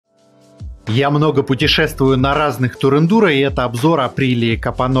Я много путешествую на разных турэндуро, и это обзор Aprilia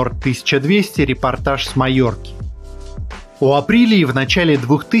Caponord 1200, репортаж с Майорки. У Априлии в начале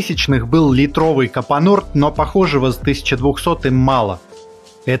 2000-х был литровый Caponord, но похожего с 1200-м мало.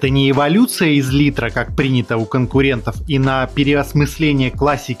 Это не эволюция из литра, как принято у конкурентов, и на переосмысление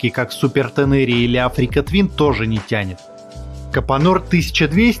классики, как Super Tenere или Africa Twin, тоже не тянет. Caponord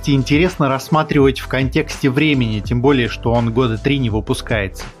 1200 интересно рассматривать в контексте времени, тем более, что он года 3 не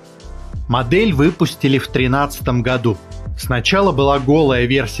выпускается. Модель выпустили в 2013 году. Сначала была голая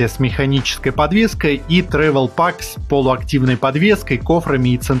версия с механической подвеской и travel pack с полуактивной подвеской, кофрами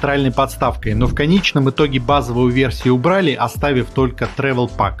и центральной подставкой, но в конечном итоге базовую версию убрали, оставив только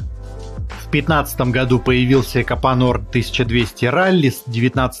travel pack. В 2015 году появился Caponord 1200 Rally с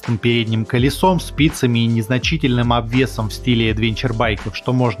 19-м передним колесом, спицами и незначительным обвесом в стиле адвенчер-байков,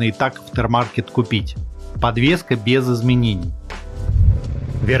 что можно и так в термаркет купить. Подвеска без изменений.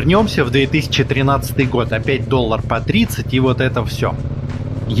 Вернемся в 2013 год, опять $1 по 30, и вот это все.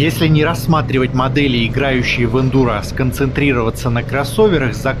 Если не рассматривать модели, играющие в эндуро, а сконцентрироваться на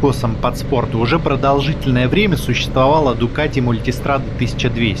кроссоверах с закосом под спорт, уже продолжительное время существовала Ducati Multistrada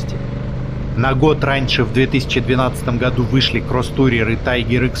 1200. На год раньше, в 2012 году, вышли кросс-турер и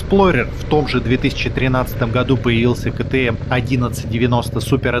Tiger Explorer, в том же 2013 году появился KTM 1190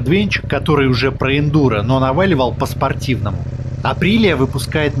 Super Adventure, который уже про эндуро, но наваливал по-спортивному. Aprilia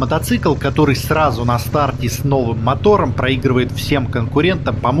выпускает мотоцикл, который сразу на старте с новым мотором проигрывает всем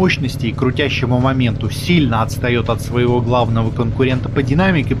конкурентам по мощности и крутящему моменту, сильно отстает от своего главного конкурента по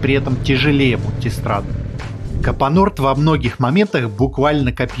динамике, при этом тяжелее Multistrada. Caponord во многих моментах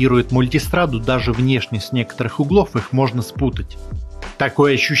буквально копирует Multistrada, даже внешне с некоторых углов их можно спутать.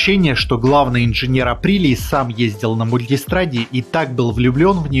 Такое ощущение, что главный инженер Aprilia сам ездил на Multistrade и так был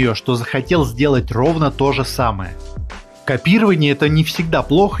влюблен в нее, что захотел сделать ровно то же самое. Копирование — это не всегда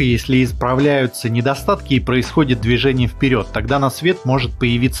плохо, если исправляются недостатки и происходит движение вперед, тогда на свет может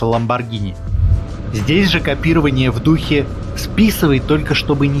появиться Lamborghini. Здесь же копирование в духе «списывай, только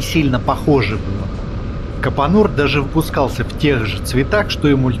чтобы не сильно похоже было». Caponord даже выпускался в тех же цветах, что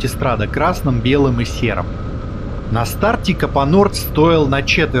и Multistrada, красном, белым и сером. На старте Caponord стоил на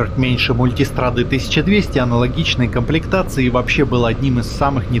четверть меньше Multistrada 1200 аналогичной комплектации и вообще был одним из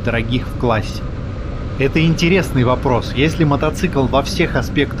самых недорогих в классе. Это интересный вопрос. Если мотоцикл во всех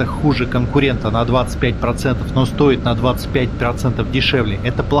аспектах хуже конкурента на 25%, но стоит на 25% дешевле,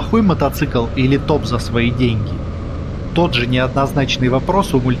 это плохой мотоцикл или топ за свои деньги? Тот же неоднозначный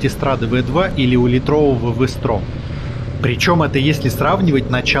вопрос у Multistrada V2 или у литрового V-Strom. Причем это если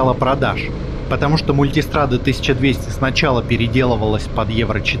сравнивать начало продаж. Потому что Multistrada 1200 сначала переделывалась под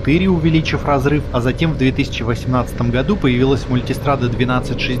Евро 4, увеличив разрыв, а затем в 2018 году появилась Multistrada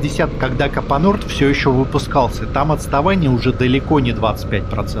 1260, когда Caponord все еще выпускался, там отставание уже далеко не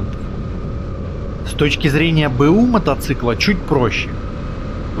 25%. С точки зрения БУ мотоцикла чуть проще.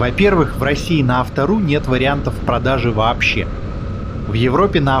 Во-первых, в России на Автору нет вариантов продажи вообще. В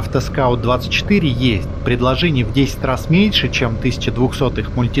Европе на Автоскаут24 есть предложение в 10 раз меньше, чем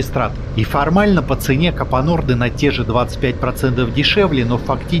 1200-х Multistrada, и формально по цене Caponord на те же 25% дешевле, но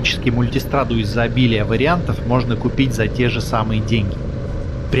фактически Multistrada из-за обилия вариантов можно купить за те же самые деньги.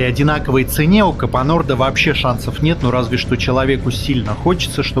 При одинаковой цене у Caponord вообще шансов нет, но разве что человеку сильно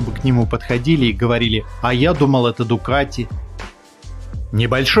хочется, чтобы к нему подходили и говорили «а я думал, это Ducati».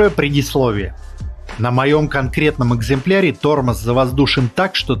 Небольшое предисловие. На моем конкретном экземпляре тормоз завоздушен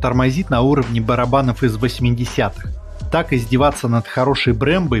так, что тормозит на уровне барабанов из 80-х. Так издеваться над хорошей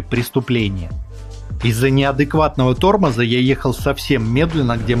Брэмбой – преступление. Из-за неадекватного тормоза я ехал совсем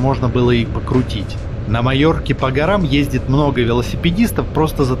медленно, где можно было и покрутить. На Майорке по горам ездит много велосипедистов,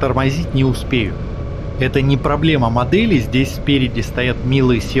 просто затормозить не успею. Это не проблема модели, здесь спереди стоят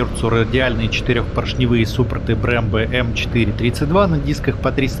милые сердцу радиальные четырехпоршневые суппорты Brembo M432 на дисках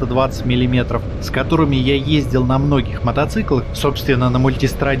по 320 мм, с которыми я ездил на многих мотоциклах. Собственно, на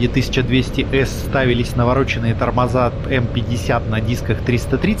Multistrade 1200S ставились навороченные тормоза M50 на дисках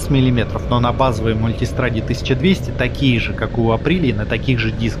 330 мм, но на базовой Multistrade 1200 такие же, как у Aprilia, на таких же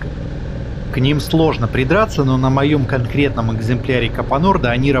дисках. К ним сложно придраться, но на моем конкретном экземпляре Caponord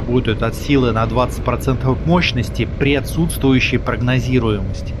они работают от силы на 20% мощности при отсутствующей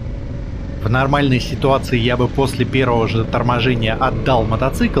прогнозируемости. В нормальной ситуации я бы после первого же торможения отдал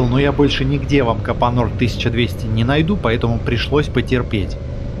мотоцикл, но я больше нигде вам Caponord 1200 не найду, поэтому пришлось потерпеть.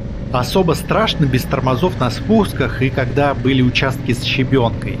 Особо страшно без тормозов на спусках и когда были участки с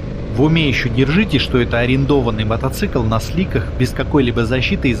щебенкой. В уме еще держите, что это арендованный мотоцикл на сликах без какой-либо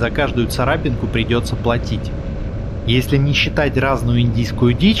защиты, и за каждую царапинку придется платить. Если не считать разную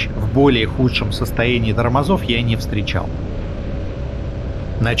индийскую дичь, в более худшем состоянии тормозов я не встречал.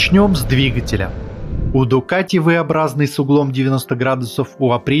 Начнем с двигателя. У Ducati V-образный с углом 90 градусов,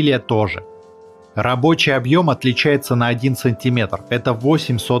 у Aprilia тоже. Рабочий объем отличается на 1 см, это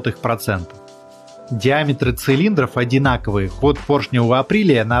 0,08%. Диаметры цилиндров одинаковые, ход поршня у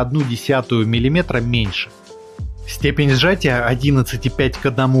Aprilia на 0,1 мм меньше. Степень сжатия 11,5 к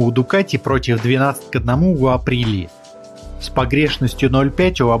 1 у Ducati против 12 к 1 у Aprilia. С погрешностью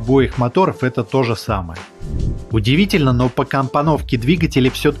 0,5 у обоих моторов это то же самое. Удивительно, но по компоновке двигатели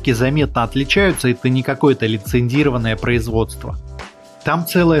все-таки заметно отличаются, это не какое-то лицензированное производство. Там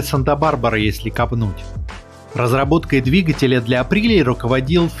целая Санта-Барбара, если копнуть. Разработкой двигателя для Aprilia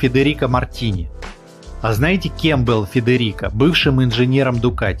руководил Федерико Мартини. А знаете, кем был Федерико? Бывшим инженером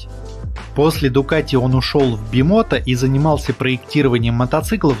Ducati. После Ducati он ушел в Бимото и занимался проектированием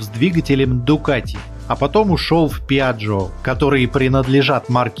мотоциклов с двигателем Ducati, а потом ушел в Piaggio, которые принадлежат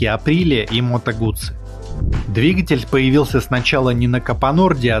марке Aprilia и Moto Guzzi. Двигатель появился сначала не на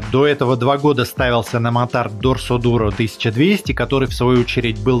Капонорде, а до этого 2 года ставился на мотор Ducati 1200, который в свою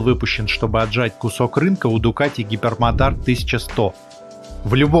очередь был выпущен, чтобы отжать кусок рынка у Ducati гипермотор 1100.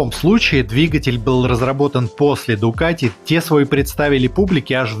 В любом случае, двигатель был разработан после Ducati, те свой представили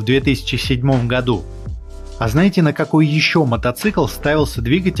публике аж в 2007 году. А знаете, на какой еще мотоцикл ставился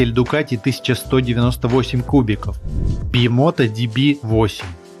двигатель Ducati 1198 кубиков? Bimoto DB8.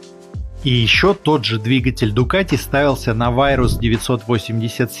 И еще тот же двигатель Ducati ставился на Virus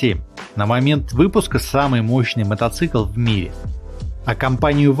 987, на момент выпуска самый мощный мотоцикл в мире. А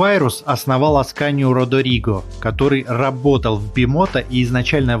компанию Virus основал Асканио Родориго, который работал в Bimoto, и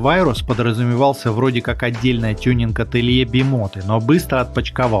изначально Virus подразумевался вроде как отдельное тюнинг-ателье Bimoto, но быстро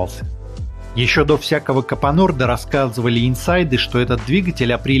отпочковался. Еще до всякого Капонорда рассказывали инсайды, что этот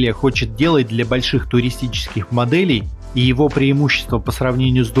двигатель Aprilia хочет делать для больших туристических моделей, и его преимущество по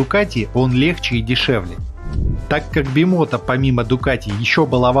сравнению с Ducati – он легче и дешевле. Так как Bimoto помимо Ducati еще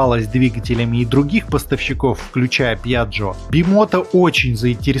баловалась двигателями и других поставщиков, включая Piaggio, Bimoto очень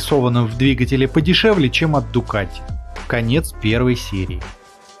заинтересована в двигателе подешевле, чем от Ducati. Конец первой серии.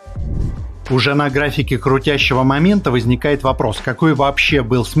 Уже на графике крутящего момента возникает вопрос, какой вообще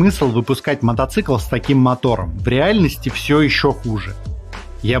был смысл выпускать мотоцикл с таким мотором? В реальности все еще хуже.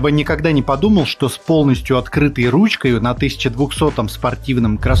 Я бы никогда не подумал, что с полностью открытой ручкой на 1200-м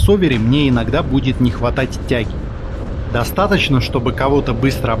спортивном кроссовере мне иногда будет не хватать тяги. Достаточно, чтобы кого-то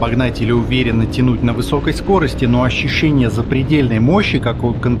быстро обогнать или уверенно тянуть на высокой скорости, но ощущение запредельной мощи, как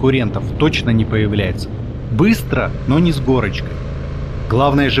у конкурентов, точно не появляется. Быстро, но не с горочкой.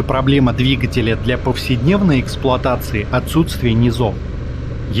 Главная же проблема двигателя для повседневной эксплуатации – отсутствие низов.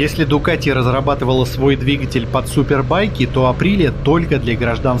 Если Ducati разрабатывала свой двигатель под супербайки, то Aprilia только для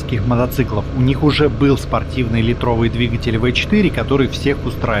гражданских мотоциклов. У них уже был спортивный литровый двигатель V4, который всех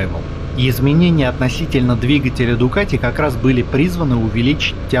устраивал. И изменения относительно двигателя Ducati как раз были призваны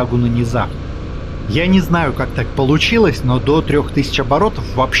увеличить тягу на низах. Я не знаю, как так получилось, но до 3000 оборотов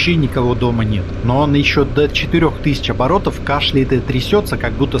вообще никого дома нет. Но он еще до 4000 оборотов кашляет и трясется,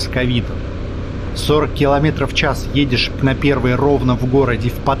 как будто с ковидом. 40 км в час едешь на первой ровно в городе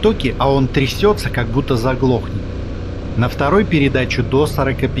в потоке, а он трясется, как будто заглохнет. На второй передачу до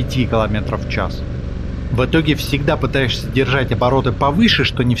 45 км в час. В итоге всегда пытаешься держать обороты повыше,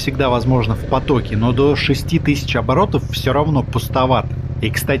 что не всегда возможно в потоке, но до 6000 оборотов все равно пустовато. И,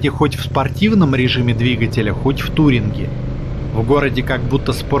 кстати, хоть в спортивном режиме двигателя, хоть в туринге. В городе как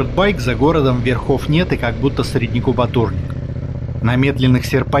будто спортбайк, за городом верхов нет и как будто среднекубатурник. На медленных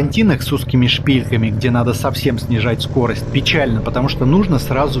серпантинах с узкими шпильками, где надо совсем снижать скорость, печально, потому что нужно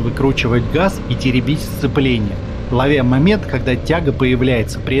сразу выкручивать газ и теребить сцепление, ловя момент, когда тяга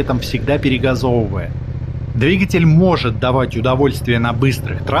появляется, при этом всегда перегазовывая. Двигатель может давать удовольствие на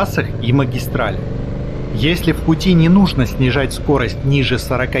быстрых трассах и магистралях. Если в пути не нужно снижать скорость ниже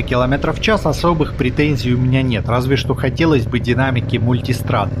 40 км в час, особых претензий у меня нет, разве что хотелось бы динамики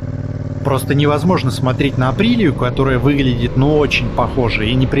Multistrada. Просто невозможно смотреть на Априлию, которая выглядит очень похоже,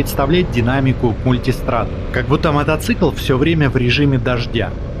 и не представлять динамику Multistrada. Как будто мотоцикл все время в режиме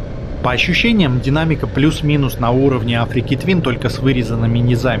дождя. По ощущениям, динамика плюс-минус на уровне Африки Твин, только с вырезанными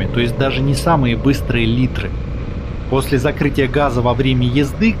низами, то есть даже не самые быстрые литры. После закрытия газа во время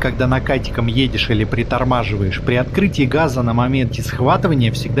езды, когда накатиком едешь или притормаживаешь, при открытии газа на моменте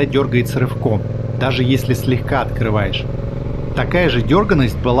схватывания всегда дергается рывком, даже если слегка открываешь. Такая же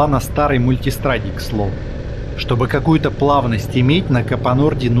дерганность была на старой Multistraде, к слову. Чтобы какую-то плавность иметь, на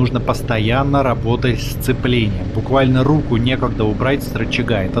Caponord нужно постоянно работать с сцеплением. Буквально руку некогда убрать с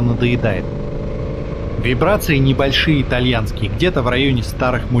рычага, это надоедает. Вибрации небольшие итальянские, где-то в районе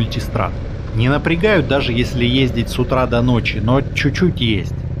старых Multistrad. Не напрягают, даже если ездить с утра до ночи, но чуть-чуть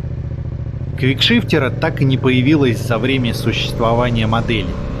есть. Квикшифтера так и не появилось за время существования модели.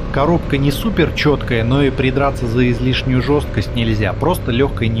 Коробка не супер четкая, но и придраться за излишнюю жесткость нельзя, просто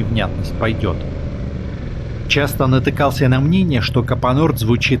легкая невнятность пойдет. Часто натыкался на мнение, что Caponord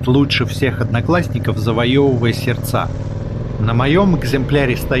звучит лучше всех одноклассников, завоевывая сердца. На моем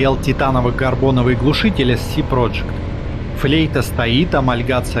экземпляре стоял титаново-карбоновый глушитель SC Project. Флейта стоит,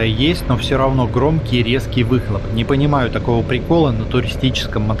 амальгация есть, но все равно громкий резкий выхлоп. Не понимаю такого прикола на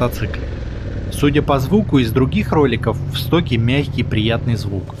туристическом мотоцикле. Судя по звуку из других роликов, в стоке мягкий приятный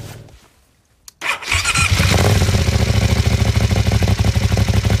звук.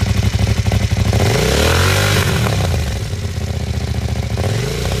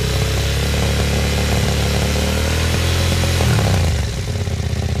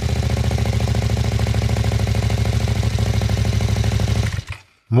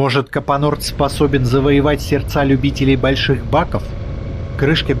 Может, Caponord способен завоевать сердца любителей больших баков?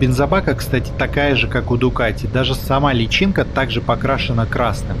 Крышка бензобака, кстати, такая же, как у Ducati, даже сама личинка также покрашена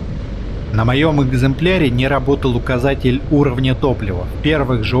красным. На моем экземпляре не работал указатель уровня топлива. В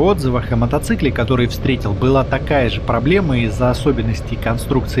первых же отзывах о мотоцикле, который встретил, была такая же проблема из-за особенностей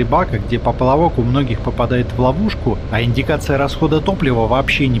конструкции бака, где поплавок у многих попадает в ловушку, а индикация расхода топлива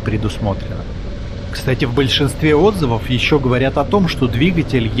вообще не предусмотрена. Кстати, в большинстве отзывов еще говорят о том, что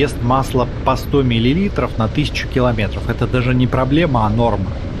двигатель ест масло по 100 мл на 1000 км. Это даже не проблема, а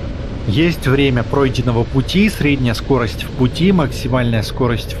норма. Есть время пройденного пути, средняя скорость в пути, максимальная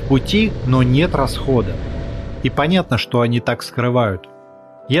скорость в пути, но нет расхода. И понятно, что они так скрывают.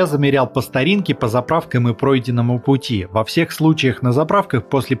 Я замерял по старинке по заправкам и пройденному пути. Во всех случаях на заправках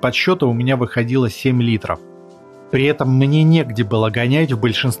после подсчета у меня выходило 7 литров. При этом мне негде было гонять, в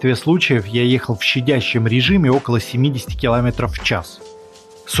большинстве случаев я ехал в щадящем режиме около 70 км в час.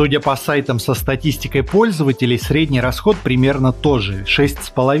 Судя по сайтам со статистикой пользователей, средний расход примерно тот же –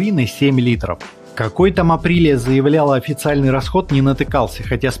 6,5-7 литров. Какой там Aprilia заявляла официальный расход, не натыкался,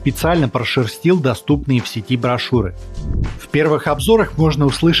 хотя специально прошерстил доступные в сети брошюры. В первых обзорах можно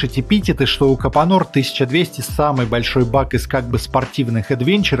услышать эпитеты, что у Caponord 1200 самый большой бак из как бы спортивных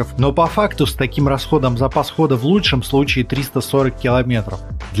адвенчеров, но по факту с таким расходом запас хода в лучшем случае 340 км.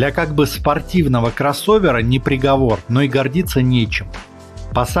 Для как бы спортивного кроссовера не приговор, но и гордиться нечем.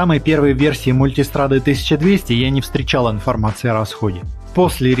 По самой первой версии Multistrada 1200 я не встречал информации о расходе.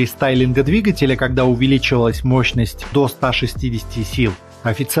 После рестайлинга двигателя, когда увеличивалась мощность до 160 сил,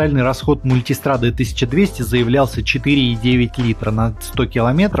 официальный расход Multistrada 1200 заявлялся 4,9 литра на 100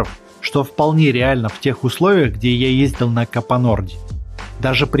 км, что вполне реально в тех условиях, где я ездил на Caponord.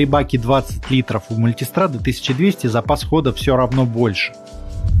 Даже при баке 20 литров у Multistrada 1200 запас хода все равно больше.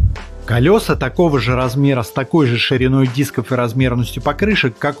 Колеса такого же размера, с такой же шириной дисков и размерностью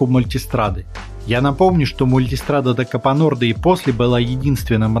покрышек, как у Multistrada. Я напомню, что Multistrada до Caponord и после была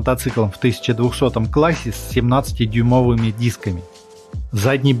единственным мотоциклом в 1200 классе с 17-дюймовыми дисками.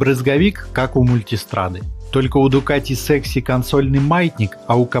 Задний брызговик, как у Multistrada. Только у Ducati секси консольный маятник,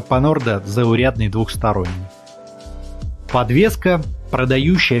 а у Caponord заурядный двухсторонний. Подвеска –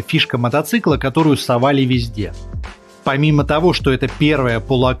 продающая фишка мотоцикла, которую совали везде. Помимо того, что это первая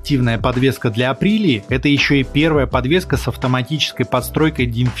полуактивная подвеска для Aprilia, это еще и первая подвеска с автоматической подстройкой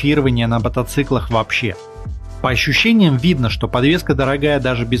демпфирования на мотоциклах вообще. По ощущениям видно, что подвеска дорогая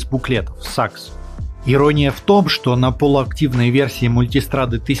даже без буклетов, сакс. Ирония в том, что на полуактивной версии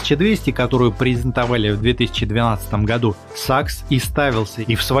Multistrada 1200, которую презентовали в 2012 году, сакс и ставился,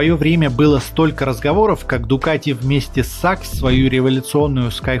 и в свое время было столько разговоров, как Ducati вместе с сакс свою революционную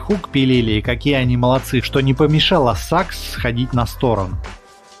Skyhook пилили, и какие они молодцы, что не помешало сакс сходить на сторону.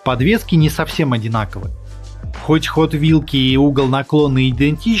 Подвески не совсем одинаковы. Хоть ход вилки и угол наклона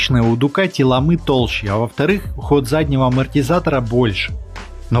идентичны, у Ducati ломы толще, а во-вторых, ход заднего амортизатора больше.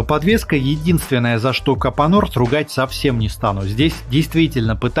 Но подвеска единственное, за что Caponord ругать совсем не стану. Здесь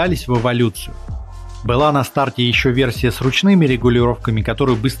действительно пытались в эволюцию. Была на старте еще версия с ручными регулировками,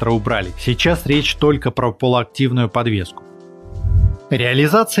 которую быстро убрали. Сейчас речь только про полуактивную подвеску.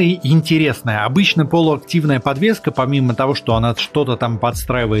 Реализация интересная. Обычно полуактивная подвеска, помимо того, что она что-то там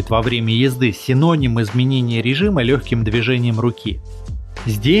подстраивает во время езды, синоним изменения режима легким движением руки.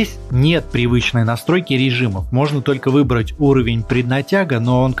 Здесь нет привычной настройки режимов, можно только выбрать уровень преднатяга,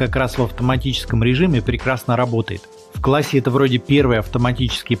 но он как раз в автоматическом режиме прекрасно работает. В классе это вроде первый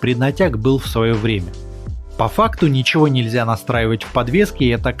автоматический преднатяг был в свое время. По факту ничего нельзя настраивать в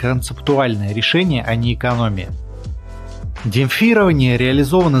подвеске, это концептуальное решение, а не экономия. Демпфирование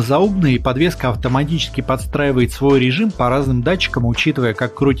реализовано заумно, и подвеска автоматически подстраивает свой режим по разным датчикам, учитывая,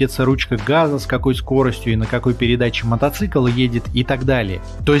 как крутится ручка газа, с какой скоростью и на какой передаче мотоцикл едет и так далее.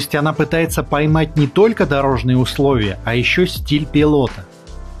 То есть она пытается поймать не только дорожные условия, а еще стиль пилота.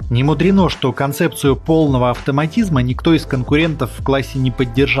 Не мудрено, что концепцию полного автоматизма никто из конкурентов в классе не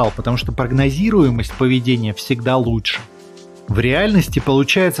поддержал, потому что прогнозируемость поведения всегда лучше. В реальности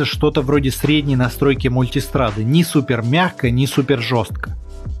получается что-то вроде средней настройки мультистрады, ни супер мягко, ни супер жестко.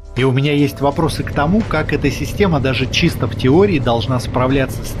 И у меня есть вопросы к тому, как эта система даже чисто в теории должна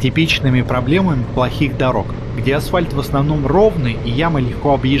справляться с типичными проблемами плохих дорог, где асфальт в основном ровный и ямы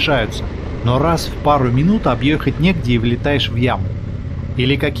легко объезжаются, но раз в пару минут объехать негде и влетаешь в яму.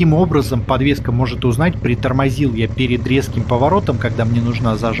 Или каким образом подвеска может узнать, притормозил я перед резким поворотом, когда мне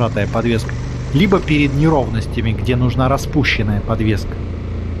нужна зажатая подвеска, либо перед неровностями, где нужна распущенная подвеска.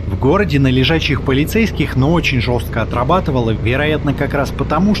 В городе на лежачих полицейских, но очень жестко отрабатывало, вероятно, как раз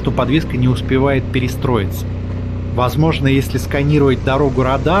потому, что подвеска не успевает перестроиться. Возможно, если сканировать дорогу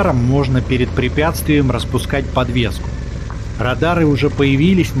радаром, можно перед препятствием распускать подвеску. Радары уже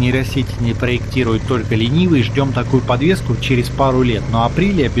появились, нейросети не проектируют только ленивые, ждем такую подвеску через пару лет, но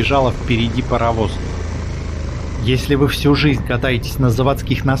Aprilia бежала впереди паровоза. Если вы всю жизнь катаетесь на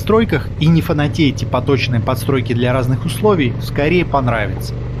заводских настройках и не фанатеете по точной подстройке для разных условий, скорее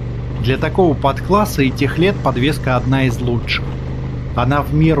понравится. Для такого подкласса и тех лет подвеска одна из лучших. Она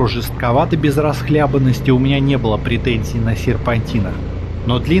в меру жестковата без расхлябанности, у меня не было претензий на серпантинах,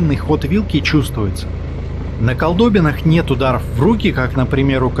 но длинный ход вилки чувствуется. На колдобинах нет ударов в руки, как,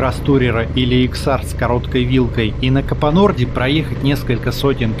 например, у Крастурера или XR с короткой вилкой, и на Капонорде проехать несколько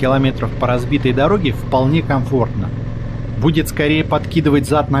сотен километров по разбитой дороге вполне комфортно. Будет скорее подкидывать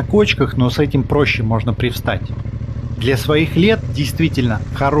зад на кочках, но с этим проще можно привстать. Для своих лет действительно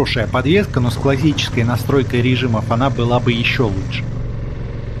хорошая подвеска, но с классической настройкой режимов она была бы еще лучше.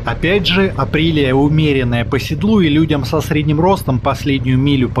 Опять же, Aprilia умеренная по седлу, и людям со средним ростом последнюю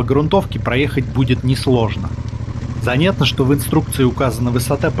милю по грунтовке проехать будет несложно. Занятно, что в инструкции указана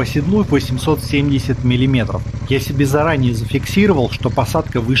высота по седлу 870 мм. Я себе заранее зафиксировал, что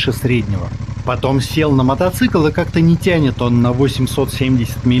посадка выше среднего. Потом сел на мотоцикл, и как-то не тянет он на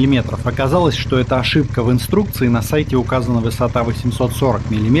 870 мм. Оказалось, что это ошибка в инструкции, на сайте указана высота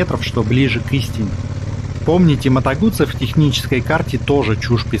 840 мм, что ближе к истине. Помните, мотогуцы в технической карте тоже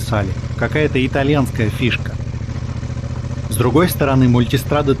чушь писали. Какая-то итальянская фишка. С другой стороны,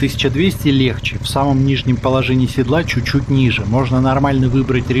 Multistrada 1200 легче, в самом нижнем положении седла чуть-чуть ниже. Можно нормально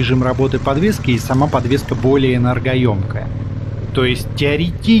выбрать режим работы подвески, и сама подвеска более энергоемкая. То есть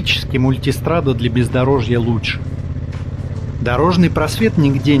теоретически Multistrada для бездорожья лучше. Дорожный просвет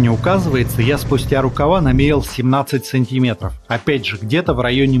нигде не указывается, я спустя рукава намерил 17 сантиметров. Опять же, где-то в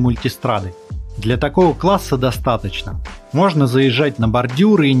районе Multistrada. Для такого класса достаточно. Можно заезжать на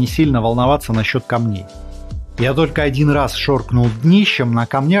бордюры и не сильно волноваться насчет камней. Я только один раз шоркнул днищем на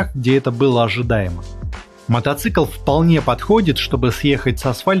камнях, где это было ожидаемо. Мотоцикл вполне подходит, чтобы съехать с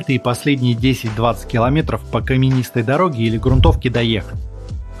асфальта и последние 10-20 километров по каменистой дороге или грунтовке доехать.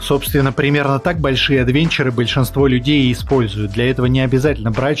 Собственно, примерно так большие адвенчеры большинство людей и используют. Для этого не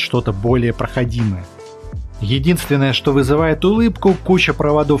обязательно брать что-то более проходимое. Единственное, что вызывает улыбку, куча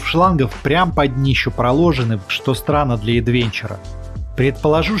проводов-шлангов прям под днищу проложены, что странно для адвенчера.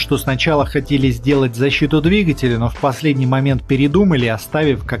 Предположу, что сначала хотели сделать защиту двигателя, но в последний момент передумали,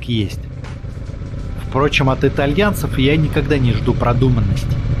 оставив как есть. Впрочем, от итальянцев я никогда не жду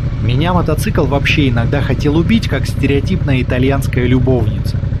продуманности. Меня мотоцикл вообще иногда хотел убить, как стереотипная итальянская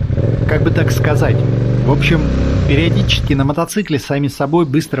любовница. Как бы так сказать? В общем, периодически на мотоцикле сами собой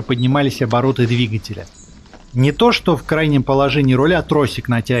быстро поднимались обороты двигателя. Не то, что в крайнем положении руля тросик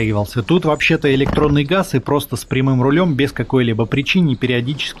натягивался, тут вообще-то электронный газ, и просто с прямым рулем без какой-либо причины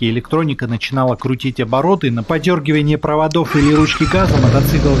периодически электроника начинала крутить обороты, на подергивание проводов или ручки газа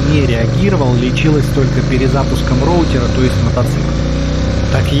мотоцикл не реагировал, лечилось только перезапуском роутера, то есть мотоцикла.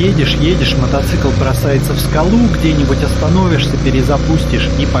 Так едешь, мотоцикл бросается в скалу, где-нибудь остановишься, перезапустишь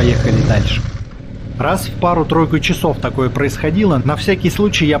и поехали дальше. Раз в пару-тройку часов такое происходило, на всякий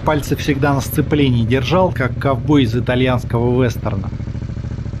случай я пальцы всегда на сцеплении держал, как ковбой из итальянского вестерна.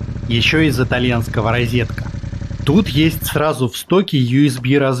 Еще из итальянского розетка. Тут есть сразу в стоке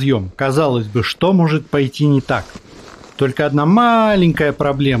USB разъем. Казалось бы, что может пойти не так? Только одна маленькая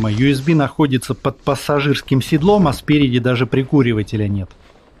проблема. USB находится под пассажирским седлом, а спереди даже прикуривателя нет.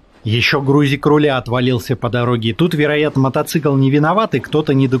 Еще грузик руля отвалился по дороге. Тут, вероятно, мотоцикл не виноват, и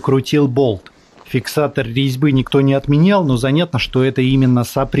кто-то не докрутил болт. Фиксатор резьбы никто не отменял, но занятно, что это именно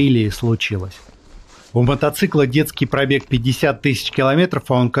с Aprilia случилось. У мотоцикла детский пробег 50 тысяч километров,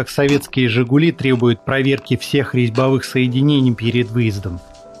 а он, как советские «Жигули», требует проверки всех резьбовых соединений перед выездом.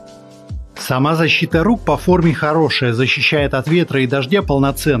 Сама защита рук по форме хорошая, защищает от ветра и дождя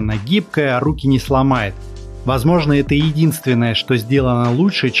полноценно, гибкая, а руки не сломает. Возможно, это единственное, что сделано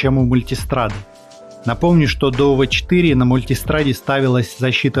лучше, чем у Multistrada. Напомню, что до V4 на мультистраде ставилась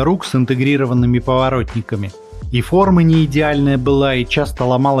защита рук с интегрированными поворотниками. И форма не идеальная была, и часто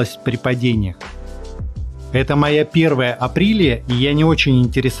ломалась при падениях. Это моя первая Aprilia, и я не очень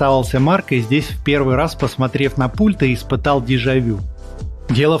интересовался маркой, здесь в первый раз, посмотрев на пульты, испытал дежавю.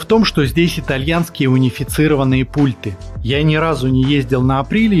 Дело в том, что здесь итальянские унифицированные пульты. Я ни разу не ездил на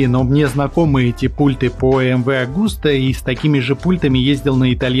Aprilia, но мне знакомы эти пульты по BMW Agusta, и с такими же пультами ездил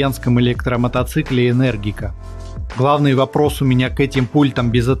на итальянском электромотоцикле Energica. Главный вопрос у меня к этим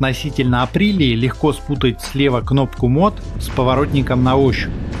пультам безотносительно Aprilia: легко спутать слева кнопку мод с поворотником на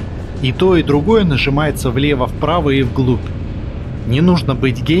ощупь. И то, и другое нажимается влево-вправо и вглубь. Не нужно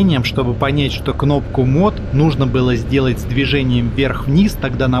быть гением, чтобы понять, что кнопку мод нужно было сделать с движением вверх-вниз,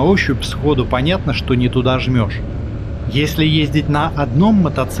 тогда на ощупь сходу понятно, что не туда жмешь. Если ездить на одном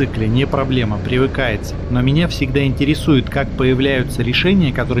мотоцикле, не проблема, привыкается, но меня всегда интересует, как появляются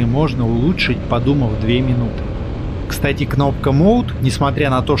решения, которые можно улучшить, подумав 2 минуты. Кстати, кнопка Mode,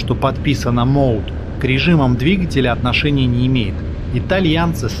 несмотря на то, что подписана Mode, к режимам двигателя отношения не имеет.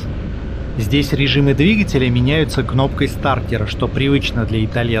 Итальянцес. Здесь режимы двигателя меняются кнопкой стартера, что привычно для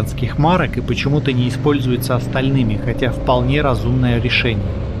итальянских марок и почему-то не используется остальными, хотя вполне разумное решение.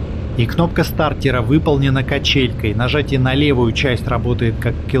 И кнопка стартера выполнена качелькой, нажатие на левую часть работает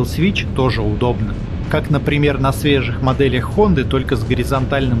как kill-switch, тоже удобно. Как, например, на свежих моделях Honda, только с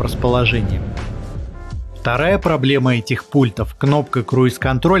горизонтальным расположением. Вторая проблема этих пультов – кнопка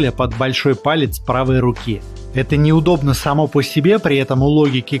круиз-контроля под большой палец правой руки. Это неудобно само по себе, при этом у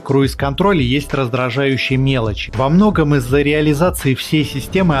логики круиз-контроля есть раздражающие мелочи. Во многом из-за реализации всей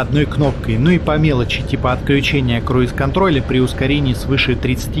системы одной кнопкой, ну и по мелочи типа отключения круиз-контроля при ускорении свыше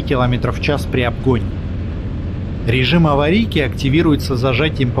 30 км в час при обгоне. Режим аварийки активируется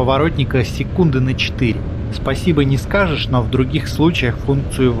зажатием поворотника секунды на 4. Спасибо не скажешь, но в других случаях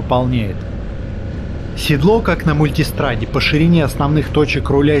функцию выполняет. Седло, как на мультистраде, по ширине основных точек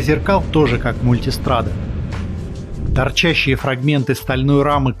руля зеркал тоже как мультистрада. Торчащие фрагменты стальной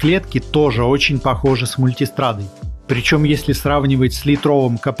рамы клетки тоже очень похожи с мультистрадой. Причем, если сравнивать с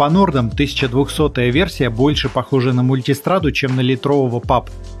литровым Капонордом, 1200-я версия больше похожа на мультистраду, чем на литрового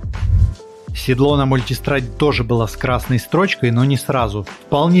папу. Седло на мультистраде тоже было с красной строчкой, но не сразу.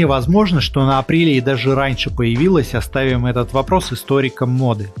 Вполне возможно, что на Aprilia даже раньше появилось, оставим этот вопрос историкам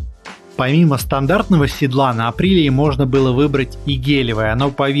моды. Помимо стандартного седла на Aprilia можно было выбрать и гелевое, оно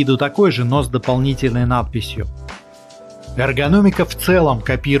по виду такое же, но с дополнительной надписью. Эргономика в целом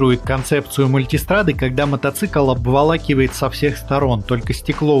копирует концепцию мультистрады, когда мотоцикл обволакивает со всех сторон, только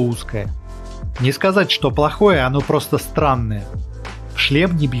стекло узкое. Не сказать, что плохое, оно просто странное. В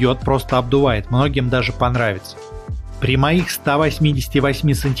шлем не бьет, просто обдувает, многим даже понравится. При моих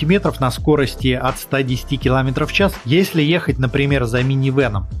 188 см на скорости от 110 км в час, если ехать, например, за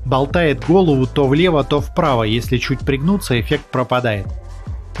минивеном, болтает голову то влево, то вправо, если чуть пригнуться, эффект пропадает.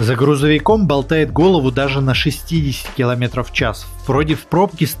 За грузовиком болтает голову даже на 60 км в час, вроде в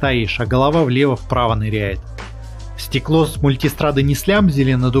пробке стоишь, а голова влево-вправо ныряет. Стекло с мультистрады не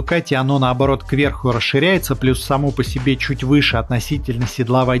слямзили, на Ducati оно наоборот кверху расширяется, плюс само по себе чуть выше относительно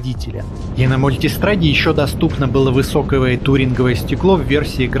седла водителя. И на мультистраде еще доступно было высокое туринговое стекло в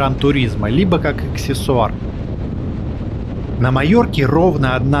версии Gran Turismo, либо как аксессуар. На Майорке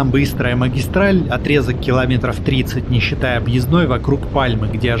ровно одна быстрая магистраль, отрезок километров 30, не считая объездной, вокруг Пальмы,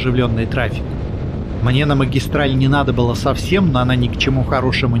 где оживленный трафик. Мне на магистраль не надо было совсем, но она ни к чему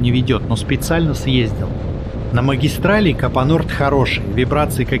хорошему не ведет, но специально съездил. На магистрали Caponord хороший,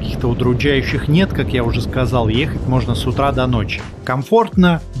 вибраций каких-то удручающих нет, как я уже сказал, ехать можно с утра до ночи.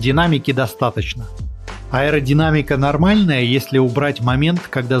 Комфортно, динамики достаточно. Аэродинамика нормальная, если убрать момент,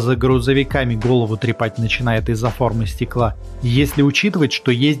 когда за грузовиками голову трепать начинает из-за формы стекла, если учитывать,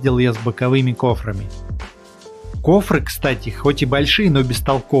 что ездил я с боковыми кофрами. Кофры, кстати, хоть и большие, но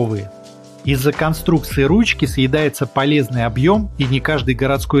бестолковые. Из-за конструкции ручки съедается полезный объем, и не каждый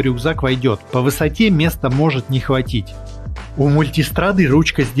городской рюкзак войдет, по высоте места может не хватить. У мультистрады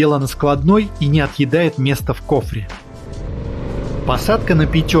ручка сделана складной и не отъедает место в кофре. Посадка на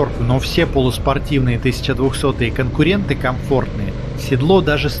пятерку, но все полуспортивные 1200-е конкуренты комфортные. Седло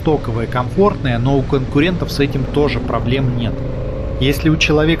даже стоковое комфортное, но у конкурентов с этим тоже проблем нет. Если у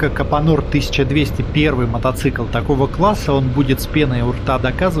человека Caponord 1200 первый мотоцикл такого класса, он будет с пеной у рта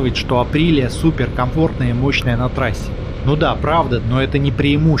доказывать, что Aprilia супер комфортная и мощная на трассе. Ну да, правда, но это не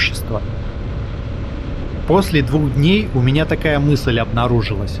преимущество. После 2 дней у меня такая мысль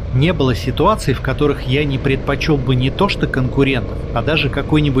обнаружилась. Не было ситуаций, в которых я не предпочел бы не то что конкурентов, а даже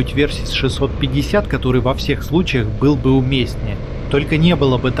какой-нибудь версии 650, который во всех случаях был бы уместнее. Только не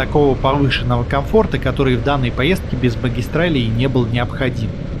было бы такого повышенного комфорта, который в данной поездке без магистралей не был необходим.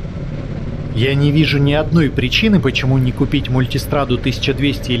 Я не вижу ни одной причины, почему не купить Multistrada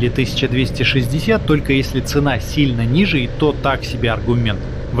 1200 или 1260, только если цена сильно ниже, и то так себе аргумент.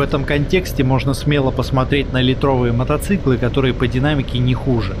 В этом контексте можно смело посмотреть на литровые мотоциклы, которые по динамике не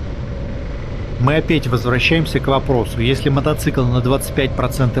хуже. Мы опять возвращаемся к вопросу, если мотоцикл на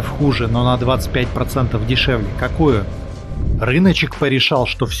 25% хуже, но на 25% дешевле, какую? Рыночек порешал,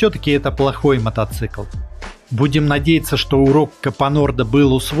 что все-таки это плохой мотоцикл. Будем надеяться, что урок Caponord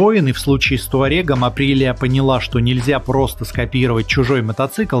был усвоен, и в случае с Туарегом Aprilia поняла, что нельзя просто скопировать чужой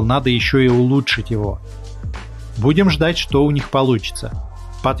мотоцикл, надо еще и улучшить его. Будем ждать, что у них получится.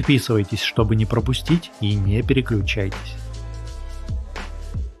 Подписывайтесь, чтобы не пропустить, и не переключайтесь.